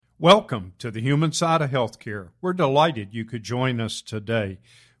Welcome to the Human Side of Healthcare. We're delighted you could join us today.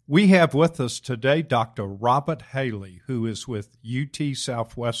 We have with us today Dr. Robert Haley, who is with UT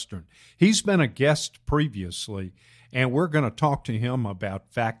Southwestern. He's been a guest previously, and we're going to talk to him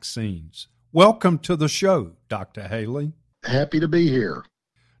about vaccines. Welcome to the show, Dr. Haley. Happy to be here.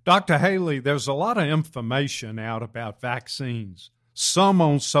 Dr. Haley, there's a lot of information out about vaccines, some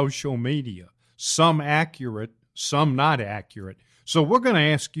on social media, some accurate, some not accurate. So we're going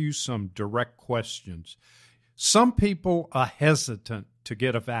to ask you some direct questions. Some people are hesitant to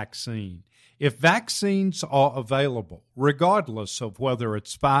get a vaccine. If vaccines are available, regardless of whether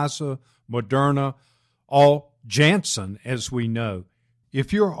it's Pfizer, Moderna, or Janssen, as we know,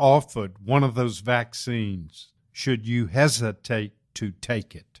 if you're offered one of those vaccines, should you hesitate to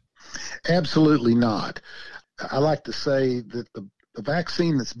take it? Absolutely not. I like to say that the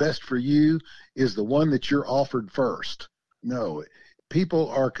vaccine that's best for you is the one that you're offered first. No, people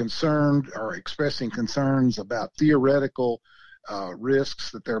are expressing concerns about theoretical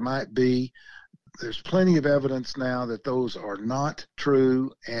risks that there might be. There's plenty of evidence now that those are not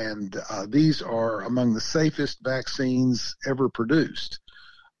true, and these are among the safest vaccines ever produced.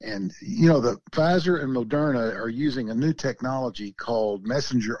 And, the Pfizer and Moderna are using a new technology called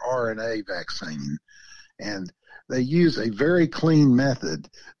messenger RNA vaccine, and they use a very clean method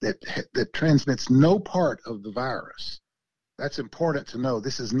that transmits no part of the virus. That's important to know.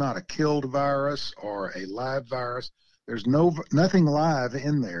 This is not a killed virus or a live virus. There's nothing live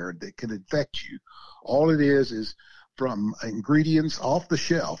in there that can infect you. All it is from ingredients off the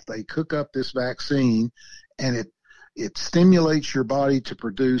shelf. They cook up this vaccine, and it stimulates your body to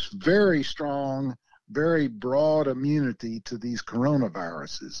produce very strong, very broad immunity to these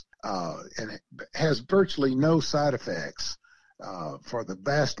coronaviruses. And it has virtually no side effects for the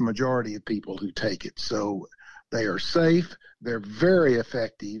vast majority of people who take it. So they are safe, they're very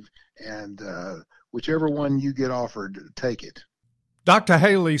effective, and whichever one you get offered, take it. Dr.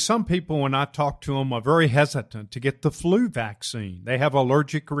 Haley, some people, when I talk to them, are very hesitant to get the flu vaccine. They have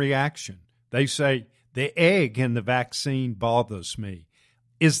allergic reaction. They say, the egg in the vaccine bothers me.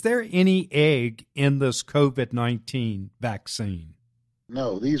 Is there any egg in this COVID-19 vaccine?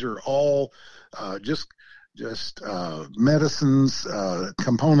 No, these are all just medicines,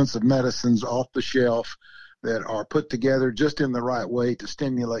 components of medicines off the shelf that are put together just in the right way to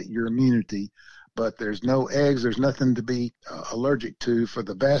stimulate your immunity. But there's no eggs, there's nothing to be allergic to for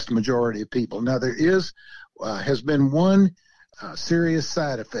the vast majority of people. Now, there has been one serious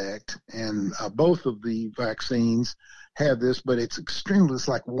side effect, and both of the vaccines have this, but it's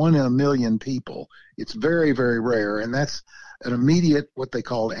like 1 in a million people. It's very, very rare, and that's an immediate, what they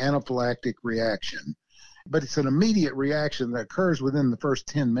call anaphylactic reaction. But it's an immediate reaction that occurs within the first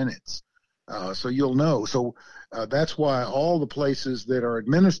 10 minutes. So you'll know. So that's why all the places that are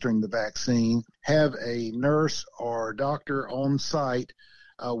administering the vaccine have a nurse or doctor on site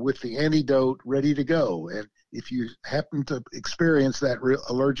with the antidote ready to go. And if you happen to experience that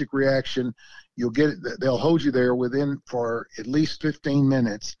allergic reaction, you'll get it. They'll hold you there for at least 15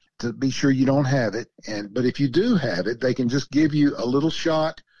 minutes to be sure you don't have it. But if you do have it, they can just give you a little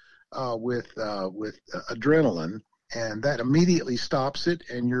shot with adrenaline, and that immediately stops it,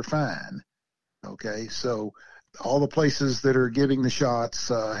 and you're fine. Okay, so all the places that are giving the shots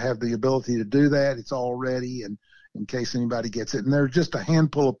have the ability to do that. It's all ready, and in case anybody gets it. And there are just a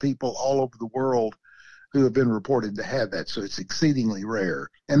handful of people all over the world who have been reported to have that, so it's exceedingly rare.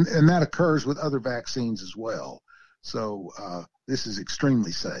 And that occurs with other vaccines as well. So this is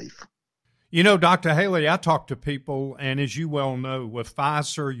extremely safe. Dr. Haley, I talk to people, and as you well know, with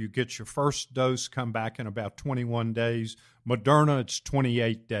Pfizer, you get your first dose, come back in about 21 days. Moderna, it's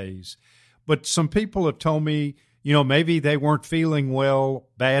 28 days. But some people have told me, maybe they weren't feeling well,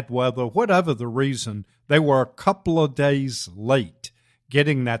 bad weather, whatever the reason, they were a couple of days late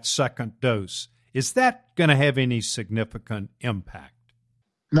getting that second dose. Is that going to have any significant impact?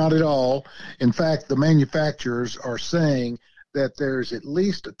 Not at all. In fact, the manufacturers are saying that there's at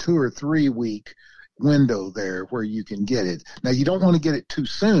least a 2 or 3 week window there where you can get it. Now, you don't want to get it too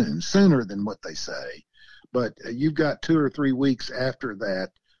sooner than what they say, but you've got 2 or 3 weeks after that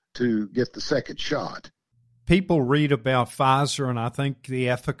to get the second shot. People read about Pfizer, and I think the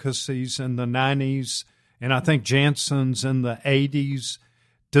efficacy's in the 90s, and I think Janssen's in the 80s.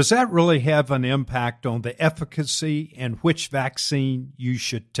 Does that really have an impact on the efficacy and which vaccine you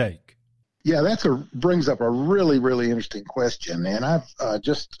should take? Yeah, brings up a really, really interesting question. And I've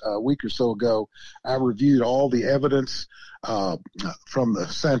just a week or so ago, I reviewed all the evidence from the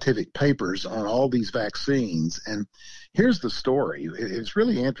scientific papers on all these vaccines. And here's the story. It's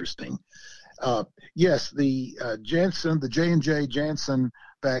really interesting. Yes, the Janssen, the J&J Janssen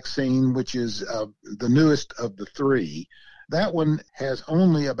vaccine, which is the newest of the three. That one has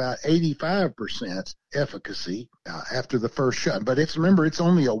only about 85% efficacy after the first shot. But remember, it's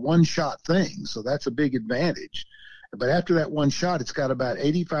only a one-shot thing, so that's a big advantage. But after that one shot, it's got about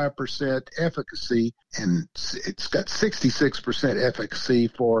 85% efficacy, and it's got 66% efficacy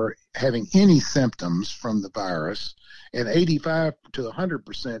for having any symptoms from the virus, and 85 to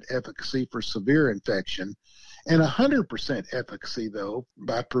 100% efficacy for severe infection, and 100% efficacy, though,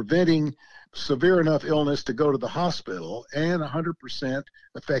 by preventing severe enough illness to go to the hospital, and 100%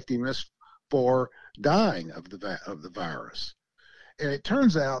 effectiveness for dying of the virus. And it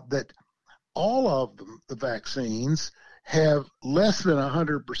turns out that all of the vaccines have less than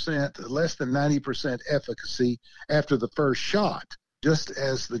 100%, less than 90% efficacy after the first shot, just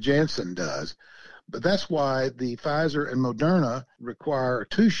as the Janssen does. But that's why the Pfizer and Moderna require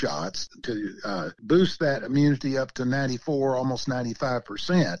 2 shots to boost that immunity up to 94, almost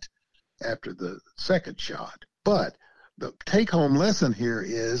 95% after the second shot. But the take-home lesson here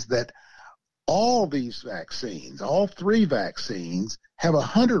is that all these vaccines, all 3 vaccines, have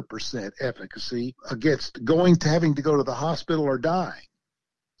 100% efficacy against having to go to the hospital or dying.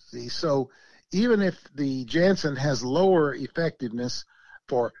 See, so even if the Janssen has lower effectiveness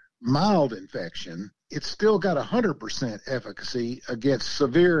for mild infection, it's still got 100% efficacy against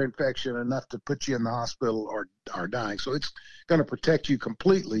severe infection, enough to put you in the hospital or dying. So it's going to protect you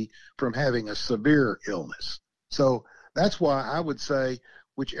completely from having a severe illness. So that's why I would say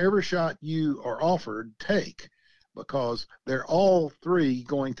whichever shot you are offered, take, because they're all 3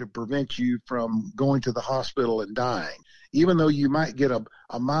 going to prevent you from going to the hospital and dying. Even though you might get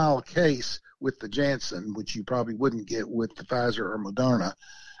a mild case with the Janssen, which you probably wouldn't get with the Pfizer or Moderna,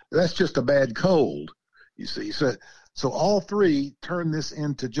 that's just a bad cold, you see. So all 3 turn this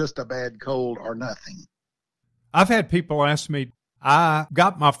into just a bad cold or nothing. I've had people ask me, I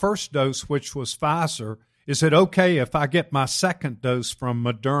got my first dose, which was Pfizer. Is it okay if I get my second dose from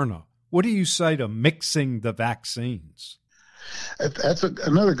Moderna? What do you say to mixing the vaccines? That's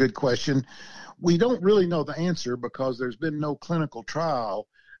another good question. We don't really know the answer because there's been no clinical trial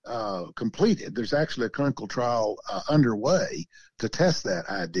completed. There's actually a clinical trial underway to test that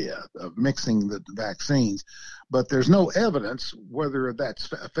idea of mixing the vaccines, but there's no evidence whether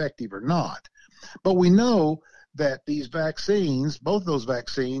that's effective or not. But we know that these vaccines, both those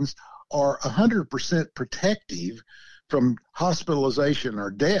vaccines, are 100% protective from hospitalization or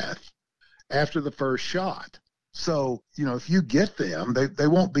death after the first shot. So, if you get them, they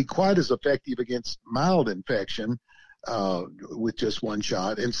won't be quite as effective against mild infection with just one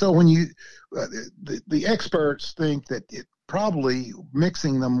shot. And so when the experts think that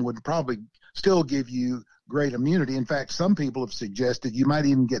mixing them would probably still give you great immunity. In fact, some people have suggested you might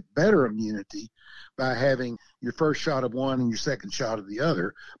even get better immunity by having your first shot of one and your second shot of the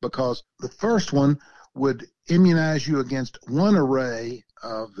other, because the first one would immunize you against one array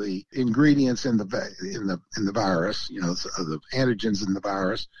of the ingredients in the virus, the antigens in the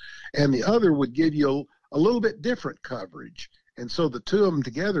virus, and the other would give you a little bit different coverage. And so the 2 of them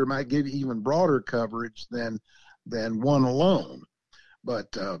together might give you even broader coverage than one alone.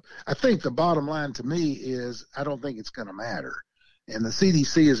 But I think the bottom line to me is I don't think it's going to matter. And the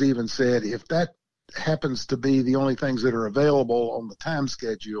CDC has even said if that happens to be the only things that are available on the time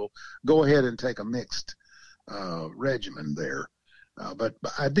schedule, go ahead and take a mixed regimen there. But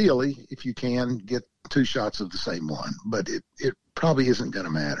ideally, if you can, get 2 shots of the same one. But it probably isn't going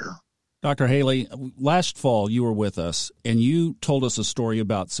to matter. Dr. Haley, last fall you were with us, and you told us a story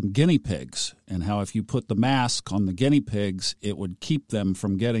about some guinea pigs and how if you put the mask on the guinea pigs, it would keep them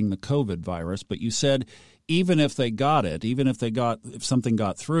from getting the COVID virus. But you said even if they got it, if something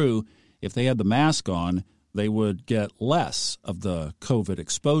got through, if they had the mask on, they would get less of the COVID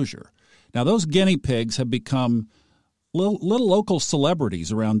exposure. Now, those guinea pigs have become little local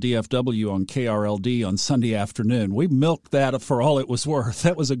celebrities around DFW on KRLD on Sunday afternoon. We milked that for all it was worth.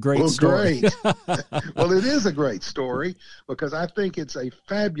 That was a great story. Great. Well, it is a great story because I think it's a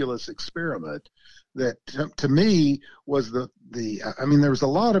fabulous experiment that, to me, was there was a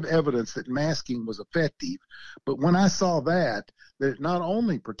lot of evidence that masking was effective, but when I saw that it not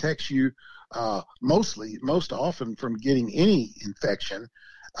only protects you most often from getting any infection,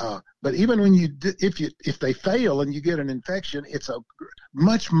 but even when if they fail and you get an infection, it's a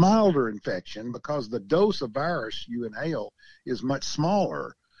much milder infection because the dose of virus you inhale is much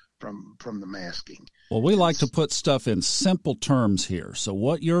smaller from the masking. Well, we like to put stuff in simple terms here. So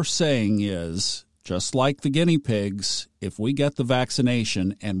what you're saying is, just like the guinea pigs, if we get the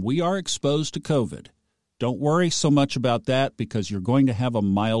vaccination and we are exposed to COVID, don't worry so much about that because you're going to have a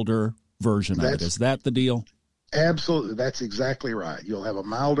milder version of it. Is that the deal? Absolutely. That's exactly right. You'll have a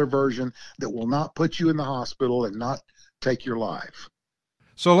milder version that will not put you in the hospital and not take your life.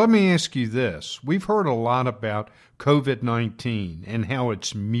 So let me ask you this. We've heard a lot about COVID-19 and how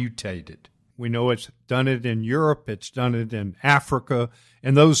it's mutated. We know it's done it in Europe, it's done it in Africa,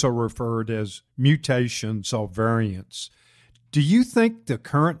 and those are referred as mutations or variants. Do you think the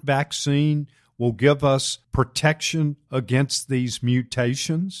current vaccine will give us protection against these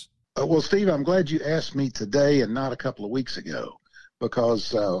mutations? Well, Steve, I'm glad you asked me today and not a couple of weeks ago,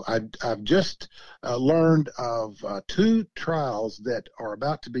 because I've just learned of 2 trials that are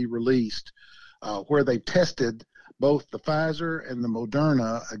about to be released where they tested both the Pfizer and the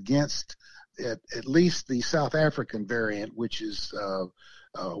Moderna against at least the South African variant, which is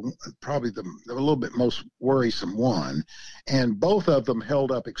probably the a little bit most worrisome one, and both of them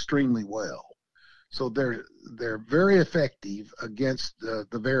held up extremely well. So they're very effective against the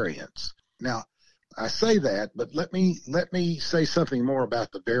variants. Now, I say that, but let me say something more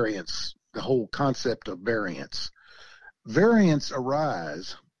about the variants, the whole concept of variants. Variants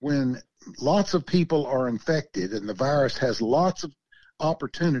arise when lots of people are infected and the virus has lots of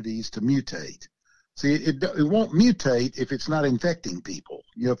opportunities to mutate. See, it won't mutate if it's not infecting people.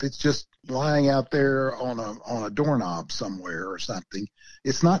 You know, if it's just lying out there on a doorknob somewhere or something,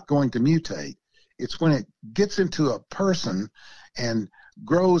 it's not going to mutate. It's when it gets into a person and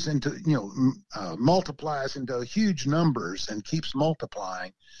grows into, multiplies into huge numbers and keeps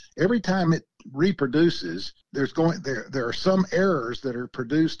multiplying. Every time it reproduces, there are some errors that are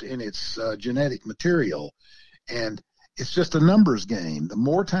produced in its genetic material, and it's just a numbers game. The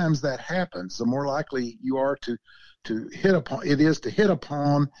more times that happens, the more likely you are to hit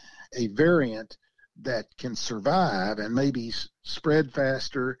upon a variant that can survive and maybe spread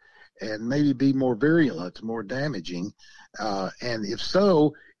faster and maybe be more virulent, more damaging. And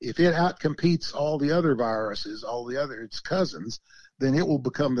if it outcompetes all the other viruses, its cousins, then it will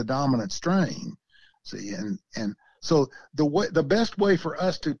become the dominant strain. See, and so the best way for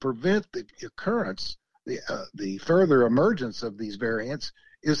us to prevent the occurrence, the further emergence of these variants,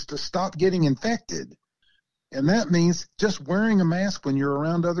 is to stop getting infected. And that means just wearing a mask when you're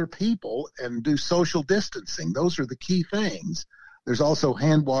around other people and do social distancing. Those are the key things. There's also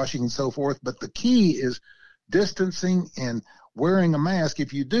hand washing and so forth, but the key is distancing and wearing a mask.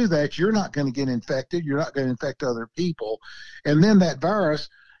 If you do that, you're not going to get infected. You're not going to infect other people. And then that virus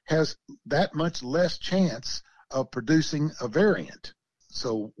has that much less chance of producing a variant.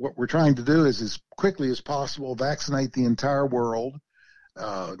 So what we're trying to do is, as quickly as possible, vaccinate the entire world,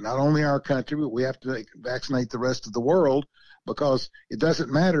 not only our country, but we have to vaccinate the rest of the world, because it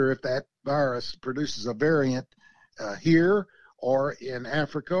doesn't matter if that virus produces a variant here or in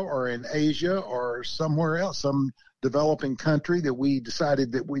Africa or in Asia or somewhere else, some developing country that we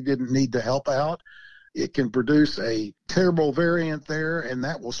decided that we didn't need to help out. It can produce a terrible variant there, and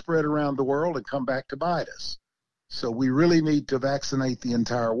that will spread around the world and come back to bite us. So we really need to vaccinate the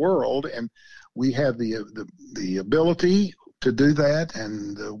entire world, and we have the ability to do that,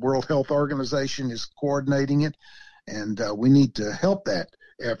 and the World Health Organization is coordinating it, and we need to help that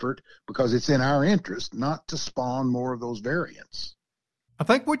effort because it's in our interest not to spawn more of those variants. I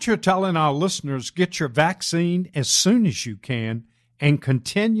think what you're telling our listeners, get your vaccine as soon as you can and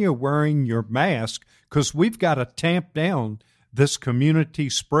continue wearing your mask, because we've got to tamp down this community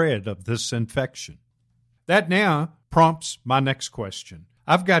spread of this infection. That now prompts my next question.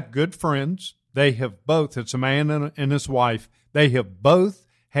 I've got good friends. They have both, it's a man and his wife, they have both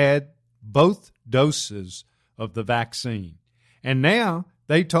had both doses of the vaccine. And now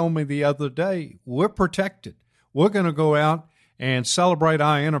they told me the other day, we're protected. We're going to go out and celebrate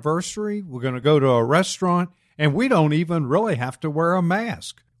our anniversary. We're going to go to a restaurant, and we don't even really have to wear a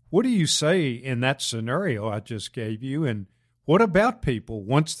mask. What do you say in that scenario I just gave you? And what about people,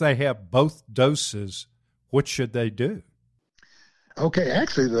 once they have both doses, what should they do? Okay,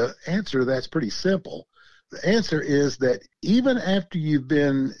 actually, the answer to that's pretty simple. The answer is that even after you've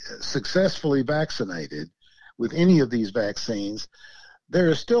been successfully vaccinated with any of these vaccines, there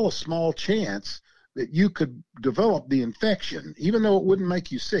is still a small chance that you could develop the infection, even though it wouldn't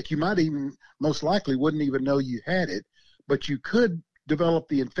make you sick. You might even, most likely, wouldn't even know you had it, but you could develop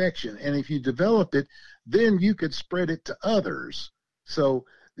the infection. And if you developed it, then you could spread it to others. So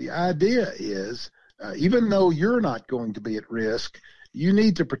the idea is, even though you're not going to be at risk, you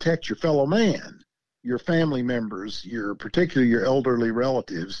need to protect your fellow man, your family members, particularly your elderly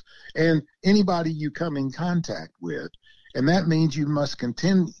relatives, and anybody you come in contact with. And that means you must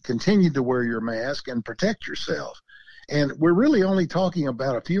continue to wear your mask and protect yourself. And we're really only talking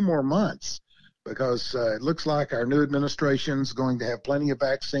about a few more months, because it looks like our new administration is going to have plenty of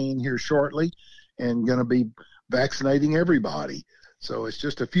vaccine here shortly and going to be vaccinating everybody. So it's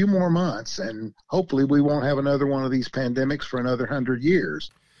just a few more months, and hopefully we won't have another one of these pandemics for another 100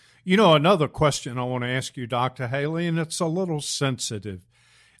 years. You know, another question I want to ask you, Dr. Haley, and it's a little sensitive.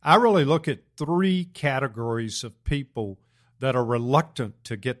 I really look at three categories of people that are reluctant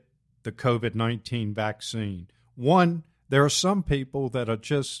to get the COVID-19 vaccine. One, there are some people that are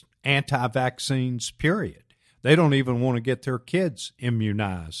just anti-vaccines, period. They don't even want to get their kids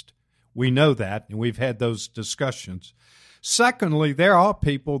immunized. We know that, and we've had those discussions. Secondly, there are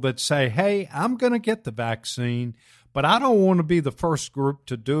people that say, hey, I'm going to get the vaccine, but I don't want to be the first group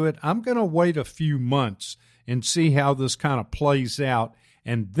to do it. I'm going to wait a few months and see how this kind of plays out,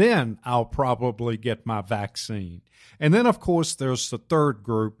 and then I'll probably get my vaccine. And then, of course, there's the third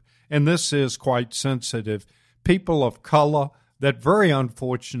group, and this is quite sensitive, people of color that very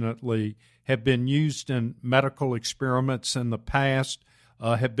unfortunately have been used in medical experiments in the past,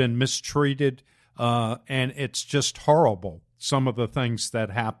 have been mistreated, and it's just horrible, some of the things that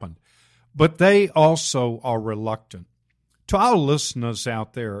happened. But they also are reluctant. To our listeners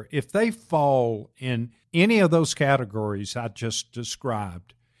out there, if they fall in any of those categories I just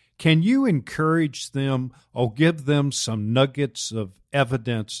described, can you encourage them or give them some nuggets of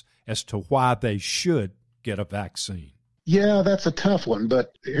evidence as to why they should get a vaccine? Yeah, that's a tough one,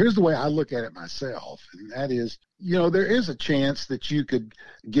 but here's the way I look at it myself, and that is, there is a chance that you could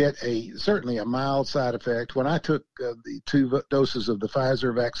get certainly a mild side effect. When I took the 2 doses of the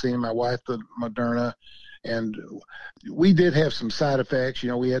Pfizer vaccine, my wife the Moderna, and we did have some side effects.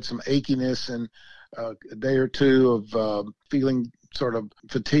 We had some achiness and a day or two of feeling sort of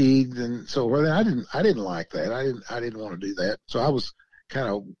fatigued, and so I didn't like that. I didn't want to do that. So I was kind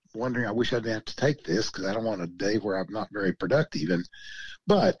of wondering, I wish I didn't have to take this because I don't want a day where I'm not very productive.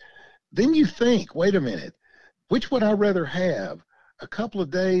 But then you think, wait a minute, which would I rather have? A couple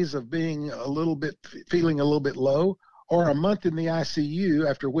of days of feeling a little bit low, or a month in the ICU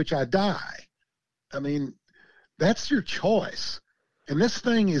after which I die? I mean, that's your choice. And this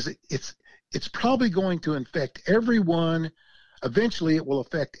thing it's probably going to infect everyone. Eventually, it will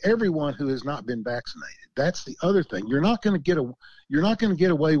affect everyone who has not been vaccinated. That's the other thing. You're not going to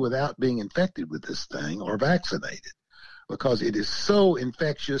get away without being infected with this thing or vaccinated, because it is so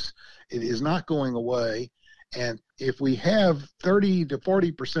infectious. It is not going away. And if we have 30 to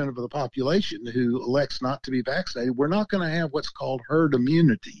 40% of the population who elects not to be vaccinated, we're not going to have what's called herd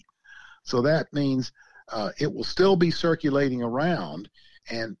immunity. So that means it will still be circulating around,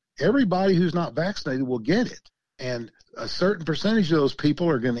 and everybody who's not vaccinated will get it. And a certain percentage of those people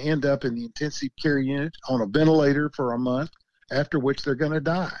are going to end up in the intensive care unit on a ventilator for a month, after which they're going to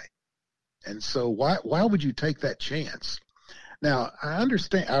die. And so why would you take that chance? Now, I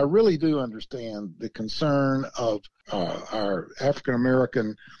really do understand the concern of our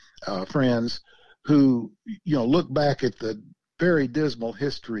African-American friends who, look back at the very dismal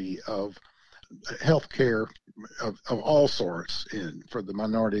history of health care of all sorts for the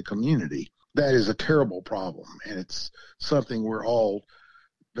minority community. That is a terrible problem, and it's something we're all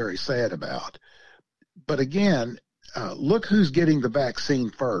very sad about. But again, look who's getting the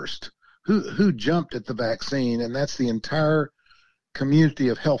vaccine first. Who jumped at the vaccine, and that's the entire community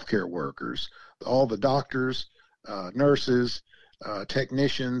of healthcare workers, all the doctors, nurses,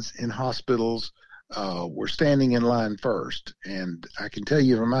 technicians in hospitals were standing in line first. And I can tell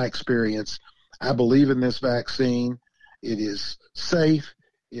you from my experience, I believe in this vaccine. It is safe.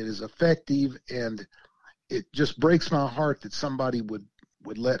 It is effective, and it just breaks my heart that somebody would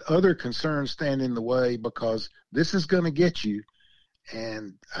let other concerns stand in the way, because this is going to get you.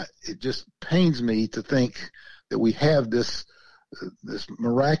 And it just pains me to think that we have this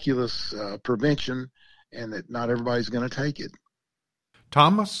miraculous prevention, and that not everybody's going to take it.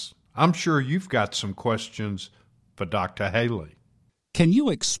 Thomas, I'm sure you've got some questions for Dr. Haley. Can you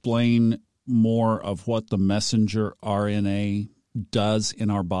explain more of what the messenger RNA does in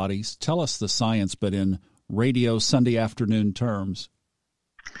our bodies? Tell us the science, but in radio Sunday afternoon terms.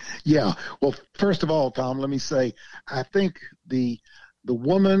 Yeah. Well, first of all, Tom, let me say, I think the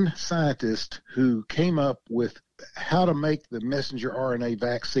woman scientist who came up with how to make the messenger RNA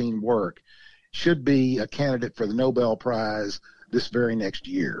vaccine work should be a candidate for the Nobel Prize this very next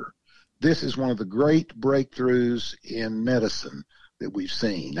year. This is one of the great breakthroughs in medicine that we've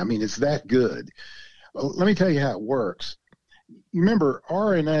seen. I mean, it's that good. Well, let me tell you how it works. Remember,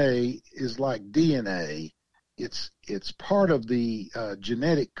 RNA is like DNA. It's part of the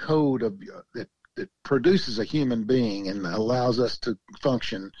genetic code that produces a human being and allows us to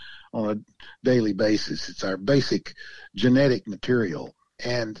function on a daily basis. It's our basic genetic material.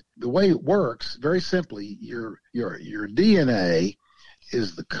 And the way it works, very simply, your DNA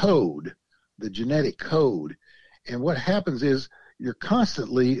is the code, the genetic code, And what happens is you're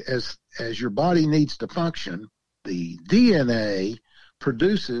constantly, as your body needs to function, the DNA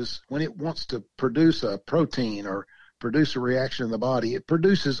produces, when it wants to produce a protein or produce a reaction in the body, it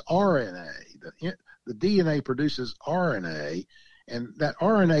produces RNA. The DNA produces RNA, and that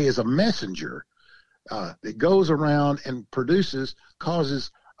RNA is a messenger that goes around and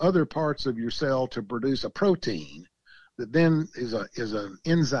causes other parts of your cell to produce a protein that then is an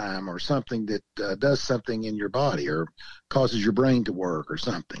enzyme or something that does something in your body or causes your brain to work or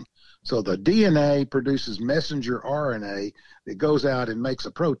something. So the DNA produces messenger RNA that goes out and makes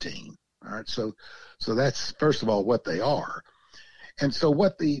a protein. All right, so that's first of all what they are. And so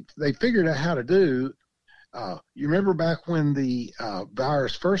what they figured out how to do. You remember back when the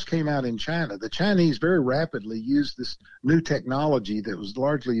virus first came out in China, the Chinese very rapidly used this new technology that was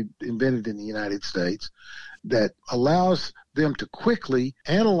largely invented in the United States that allows them to quickly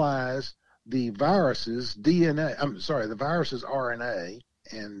analyze the virus's the virus's RNA,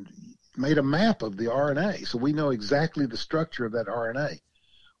 and made a map of the RNA. So we know exactly the structure of that RNA.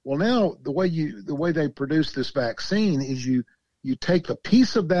 Well, now the way they produce this vaccine is you take a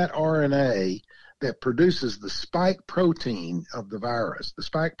piece of that RNA that produces the spike protein of the virus. The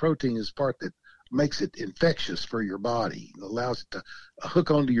spike protein is the part that makes it infectious for your body. It allows it to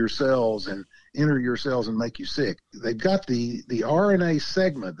hook onto your cells and enter your cells and make you sick. They've got the RNA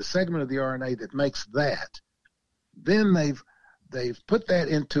segment, the segment of the RNA that makes that. Then they've put that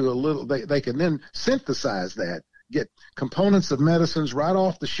into they can then synthesize that, get components of medicines right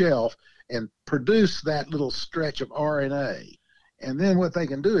off the shelf and produce that little stretch of RNA. And then what they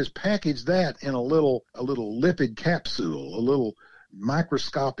can do is package that in a little lipid capsule, a little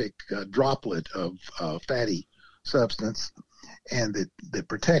microscopic droplet of fatty substance, and that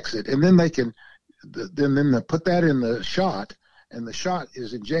protects it. And then they can then they put that in the shot, and the shot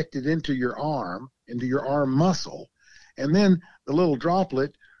is injected into your arm muscle, and then the little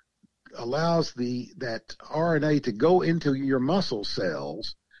droplet allows that RNA to go into your muscle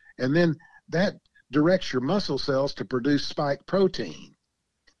cells, and then that directs your muscle cells to produce spike protein.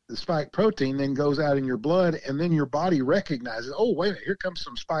 The spike protein then goes out in your blood, and then your body recognizes, oh, wait a minute, here comes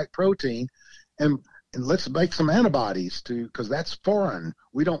some spike protein, and let's make some antibodies because that's foreign.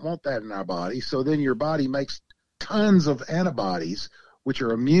 We don't want that in our body. So then your body makes tons of antibodies, which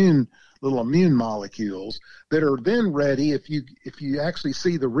are little immune molecules that are then ready, if you actually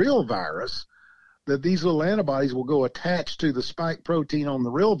see the real virus, that these little antibodies will go attach to the spike protein on the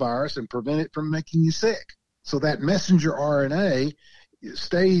real virus and prevent it from making you sick. So that messenger RNA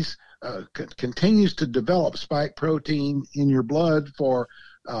continues to develop spike protein in your blood for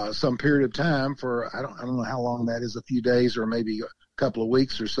some period of time, for I don't know how long that is, a few days or maybe a couple of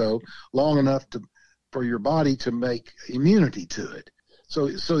weeks or so, long enough for your body to make immunity to it. So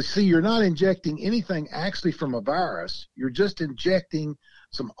see, you're not injecting anything actually from a virus. You're just injecting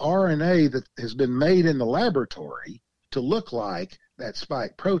some RNA that has been made in the laboratory to look like that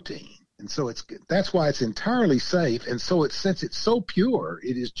spike protein. And so that's why it's entirely safe. And so since it's so pure,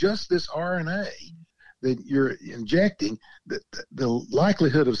 it is just this RNA that you're injecting, the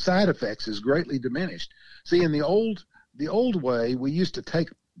likelihood of side effects is greatly diminished. See, in the old way, we used to take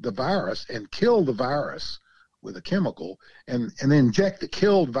the virus and kill the virus with a chemical and then inject the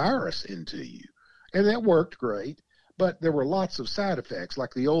killed virus into you. And that worked great, but there were lots of side effects, like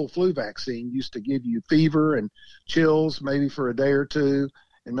the old flu vaccine used to give you fever and chills maybe for a day or two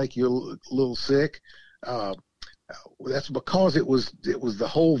and make you a little sick. That's because it was the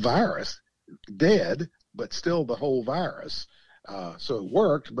whole virus, dead, but still the whole virus. So it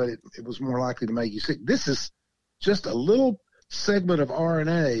worked, but it was more likely to make you sick. This is just a little segment of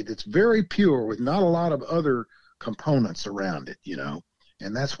RNA that's very pure with not a lot of other components around it,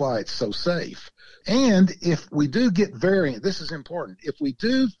 and that's why it's so safe. And if we do get variant, this is important, if we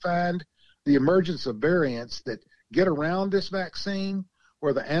do find the emergence of variants that get around this vaccine,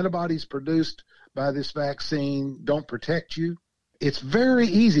 where the antibodies produced by this vaccine don't protect you, it's very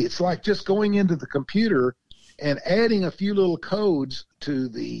easy. It's like just going into the computer and adding a few little codes to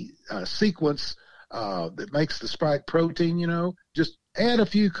the sequence that makes the spike protein, just add a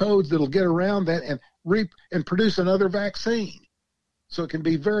few codes that'll get around that and produce another vaccine. So it can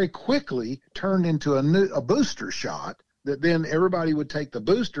be very quickly turned into a booster shot that then everybody would take the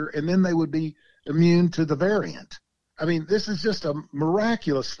booster and then they would be immune to the variant. I mean, this is just a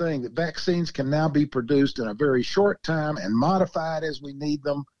miraculous thing that vaccines can now be produced in a very short time and modified as we need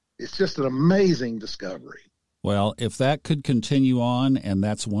them. It's just an amazing discovery. Well, if that could continue on, and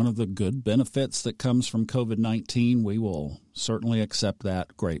that's one of the good benefits that comes from COVID-19, we will certainly accept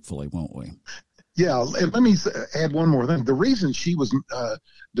that gratefully, won't we? Yeah, and let me add one more thing. The reason she was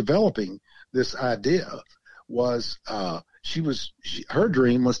developing this idea was her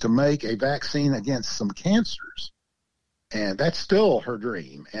dream was to make a vaccine against some cancers. And that's still her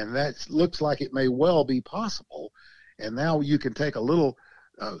dream. And that looks like it may well be possible. And now you can take a little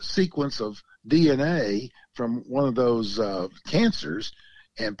sequence of DNA from one of those cancers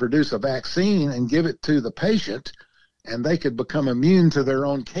and produce a vaccine and give it to the patient, and they could become immune to their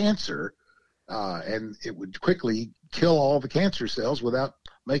own cancer, and it would quickly kill all the cancer cells without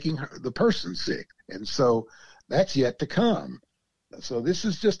making the person sick. And so that's yet to come. So this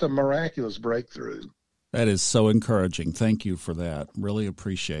is just a miraculous breakthrough. That is so encouraging. Thank you for that. Really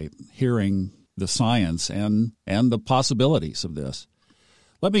appreciate hearing the science and the possibilities of this.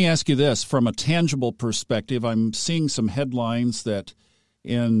 Let me ask you this. From a tangible perspective, I'm seeing some headlines that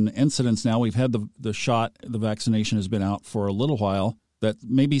in incidents now, we've had the shot, the vaccination has been out for a little while, that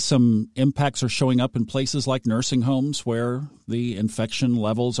maybe some impacts are showing up in places like nursing homes where the infection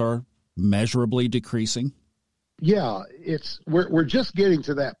levels are measurably decreasing. Yeah, we're just getting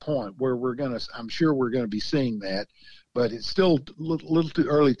to that point where I'm sure we're gonna be seeing that, but it's still a little too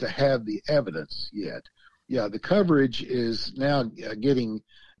early to have the evidence yet. Yeah, the coverage is now getting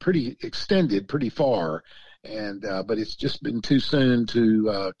pretty extended, pretty far, and but it's just been too soon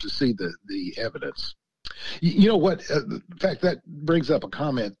to see the evidence. You know what? In fact, that brings up a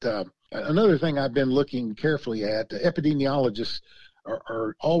comment. Another thing I've been looking carefully at, epidemiologists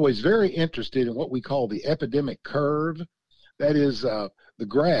are always very interested in what we call the epidemic curve. That is the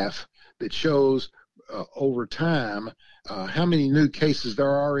graph that shows over time how many new cases there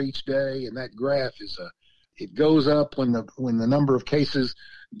are each day, and that graph it goes up when the number of cases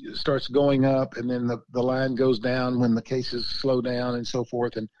starts going up, and then the line goes down when the cases slow down, and so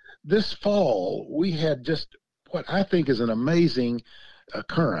forth. And this fall, we had just what I think is an amazing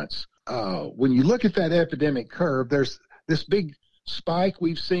occurrence. When you look at that epidemic curve, there's this big spike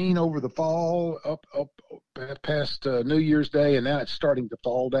we've seen over the fall up past New Year's Day, and now it's starting to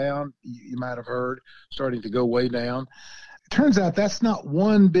fall down. You might have heard, starting to go way down. It turns out that's not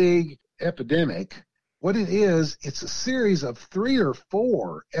one big epidemic. What it is, it's a series of 3 or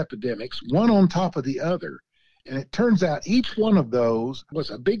 4 epidemics, one on top of the other. And it turns out each one of those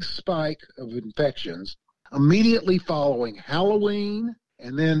was a big spike of infections immediately following Halloween,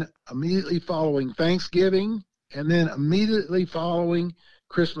 and then immediately following Thanksgiving, and then immediately following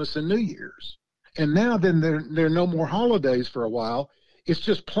Christmas and New Year's. And now then there are no more holidays for a while. It's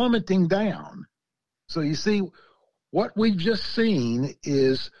just plummeting down. So you see, what we've just seen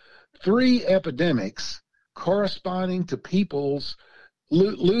is 3 epidemics corresponding to people's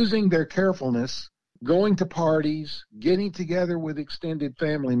losing their carefulness, going to parties, getting together with extended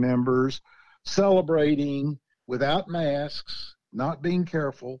family members, celebrating without masks, not being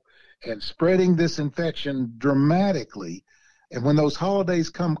careful, and spreading this infection dramatically. And when those holidays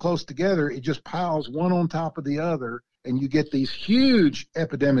come close together, it just piles one on top of the other, and you get these huge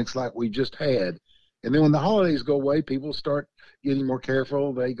epidemics like we just had. And then when the holidays go away, people start getting more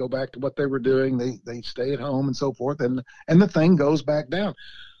careful. They go back to what they were doing. They stay at home and so forth, and the thing goes back down.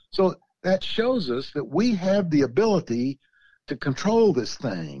 So that shows us that we have the ability to control this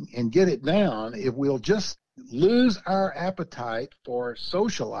thing and get it down if we'll just lose our appetite for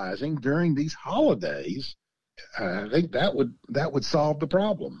socializing during these holidays. I think that would solve the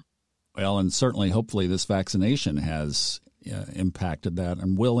problem. Well, and certainly, hopefully, this vaccination has impacted that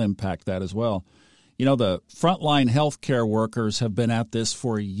and will impact that as well. You know, the frontline healthcare workers have been at this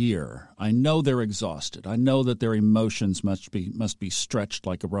for a year. I know they're exhausted. I know that their emotions must be stretched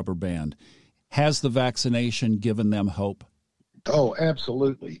like a rubber band. Has the vaccination given them hope? Oh,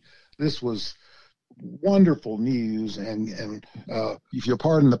 absolutely. This was wonderful news, and if you'll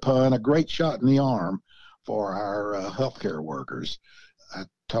pardon the pun, a great shot in the arm for our healthcare workers. I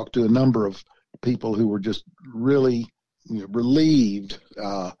talked to a number of people who were just really relieved.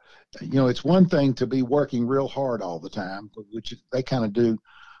 It's one thing to be working real hard all the time, which they kind of do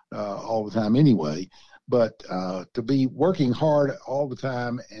all the time anyway, but to be working hard all the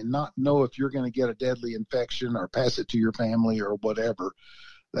time and not know if you're going to get a deadly infection or pass it to your family or whatever,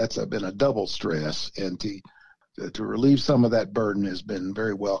 that's been a double stress. And to relieve some of that burden has been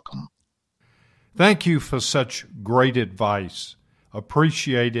very welcome. Thank you for such great advice.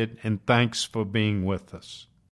 Appreciate it, and thanks for being with us.